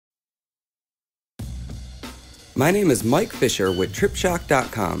My name is Mike Fisher with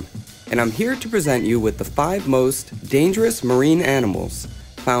TripShock.com, and I'm here to present you with the 5 most dangerous marine animals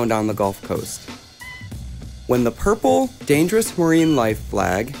found on the Gulf Coast. When the purple Dangerous Marine Life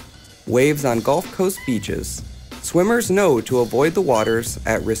flag waves on Gulf Coast beaches, swimmers know to avoid the waters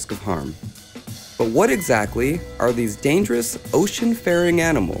at risk of harm. But what exactly are these dangerous ocean-faring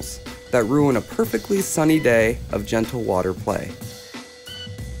animals that ruin a perfectly sunny day of gentle water play?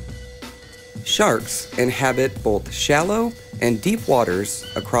 Sharks inhabit both shallow and deep waters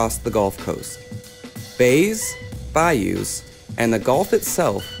across the Gulf Coast. Bays, bayous, and the Gulf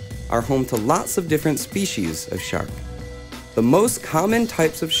itself are home to lots of different species of shark. The most common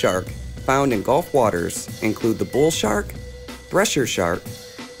types of shark found in Gulf waters include the bull shark, thresher shark,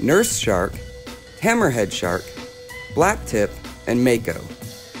 nurse shark, hammerhead shark, blacktip, and mako.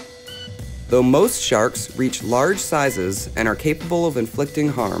 Though most sharks reach large sizes and are capable of inflicting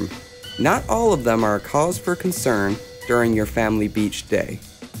harm, not all of them are a cause for concern during your family beach day.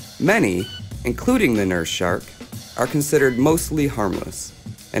 Many, including the nurse shark, are considered mostly harmless,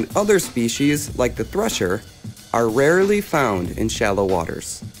 and other species, like the thresher, are rarely found in shallow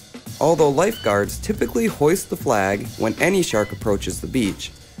waters. Although lifeguards typically hoist the flag when any shark approaches the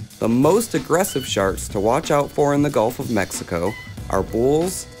beach, the most aggressive sharks to watch out for in the Gulf of Mexico are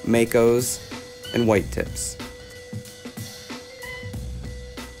bulls, makos, and whitetips.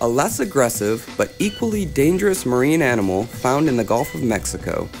 A less aggressive but equally dangerous marine animal found in the Gulf of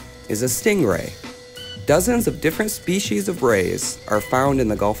Mexico is a stingray. Dozens of different species of rays are found in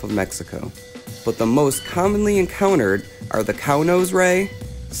the Gulf of Mexico, but the most commonly encountered are the cownose ray,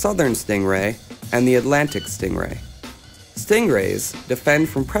 southern stingray, and the Atlantic stingray. Stingrays defend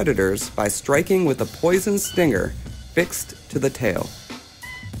from predators by striking with a poison stinger fixed to the tail.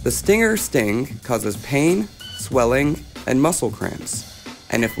 The stinger sting causes pain, swelling, and muscle cramps,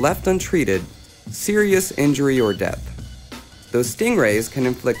 and if left untreated, serious injury or death. Though stingrays can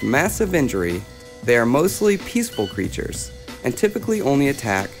inflict massive injury, they are mostly peaceful creatures and typically only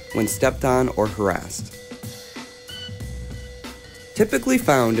attack when stepped on or harassed. Typically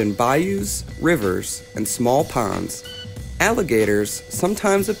found in bayous, rivers, and small ponds, alligators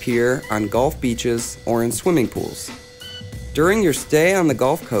sometimes appear on Gulf beaches or in swimming pools. During your stay on the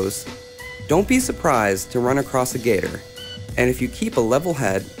Gulf Coast, don't be surprised to run across a gator, and if you keep a level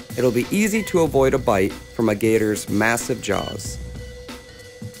head, it'll be easy to avoid a bite from a gator's massive jaws.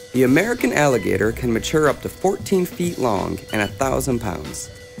 The American alligator can mature up to 14 feet long and 1,000 pounds,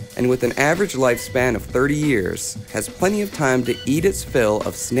 and with an average lifespan of 30 years, has plenty of time to eat its fill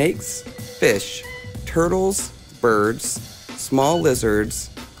of snakes, fish, turtles, birds, small lizards,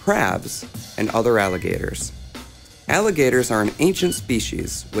 crabs, and other alligators. Alligators are an ancient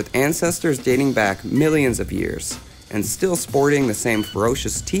species with ancestors dating back millions of years, and still sporting the same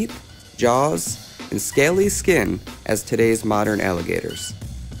ferocious teeth, jaws, and scaly skin as today's modern alligators.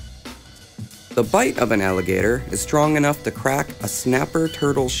 The bite of an alligator is strong enough to crack a snapper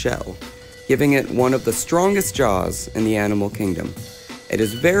turtle's shell, giving it one of the strongest jaws in the animal kingdom. It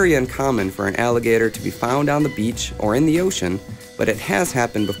is very uncommon for an alligator to be found on the beach or in the ocean, but it has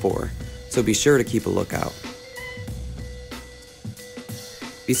happened before, so be sure to keep a lookout.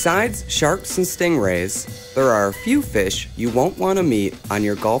 Besides sharks and stingrays, there are a few fish you won't want to meet on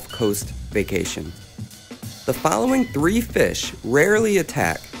your Gulf Coast vacation. The following 3 fish rarely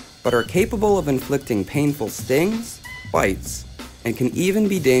attack, but are capable of inflicting painful stings, bites, and can even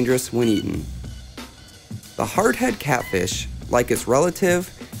be dangerous when eaten. The hardhead catfish, like its relative,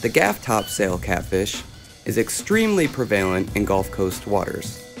 the gaff-top sail catfish, is extremely prevalent in Gulf Coast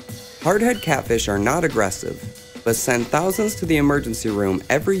waters. Hardhead catfish are not aggressive, but send thousands to the emergency room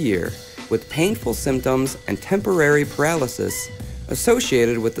every year with painful symptoms and temporary paralysis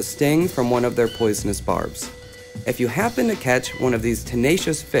associated with the sting from one of their poisonous barbs. If you happen to catch one of these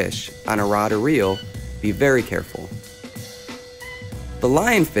tenacious fish on a rod or reel, be very careful. The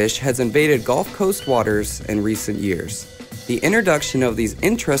lionfish has invaded Gulf Coast waters in recent years. The introduction of these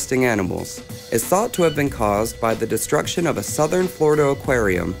interesting animals is thought to have been caused by the destruction of a southern Florida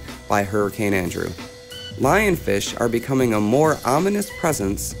aquarium by Hurricane Andrew. Lionfish are becoming a more ominous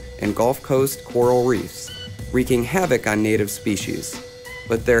presence in Gulf Coast coral reefs, wreaking havoc on native species.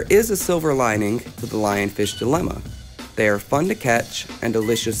 But there is a silver lining to the lionfish dilemma. They are fun to catch and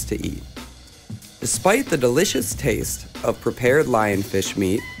delicious to eat. Despite the delicious taste of prepared lionfish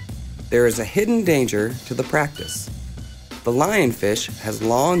meat, there is a hidden danger to the practice. The lionfish has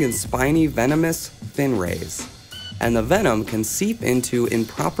long and spiny venomous fin rays, and the venom can seep into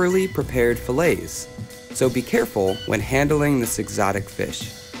improperly prepared fillets, so be careful when handling this exotic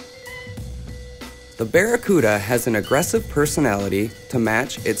fish. The barracuda has an aggressive personality to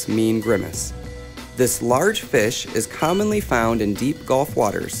match its mean grimace. This large fish is commonly found in deep Gulf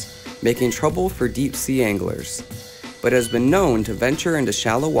waters, making trouble for deep sea anglers, but has been known to venture into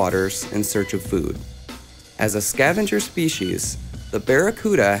shallow waters in search of food. As a scavenger species, the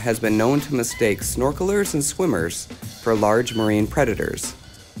barracuda has been known to mistake snorkelers and swimmers for large marine predators,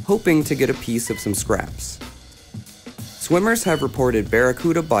 hoping to get a piece of some scraps. Swimmers have reported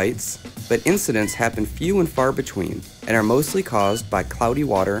barracuda bites, but incidents happen few and far between and are mostly caused by cloudy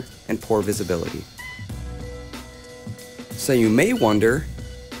water and poor visibility. So you may wonder,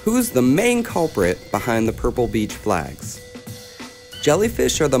 who's the main culprit behind the purple beach flags?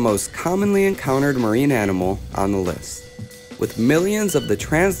 Jellyfish are the most commonly encountered marine animal on the list, with millions of the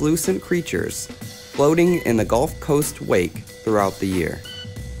translucent creatures floating in the Gulf Coast wake throughout the year.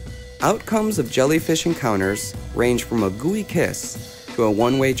 Outcomes of jellyfish encounters range from a gooey kiss to a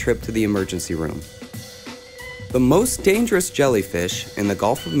one-way trip to the emergency room. The most dangerous jellyfish in the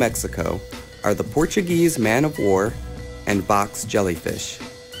Gulf of Mexico are the Portuguese man-of-war and box jellyfish.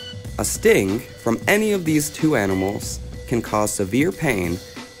 A sting from any of these two animals can cause severe pain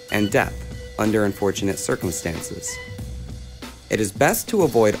and death under unfortunate circumstances. It is best to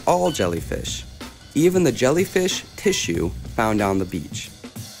avoid all jellyfish, even the jellyfish tissue found on the beach.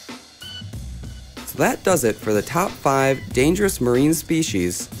 So that does it for the top 5 dangerous marine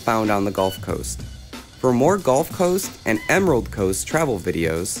species found on the Gulf Coast. For more Gulf Coast and Emerald Coast travel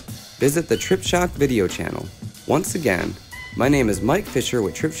videos, visit the TripShock video channel. Once again, my name is Mike Fisher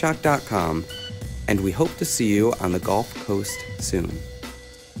with TripShock.com, and we hope to see you on the Gulf Coast soon.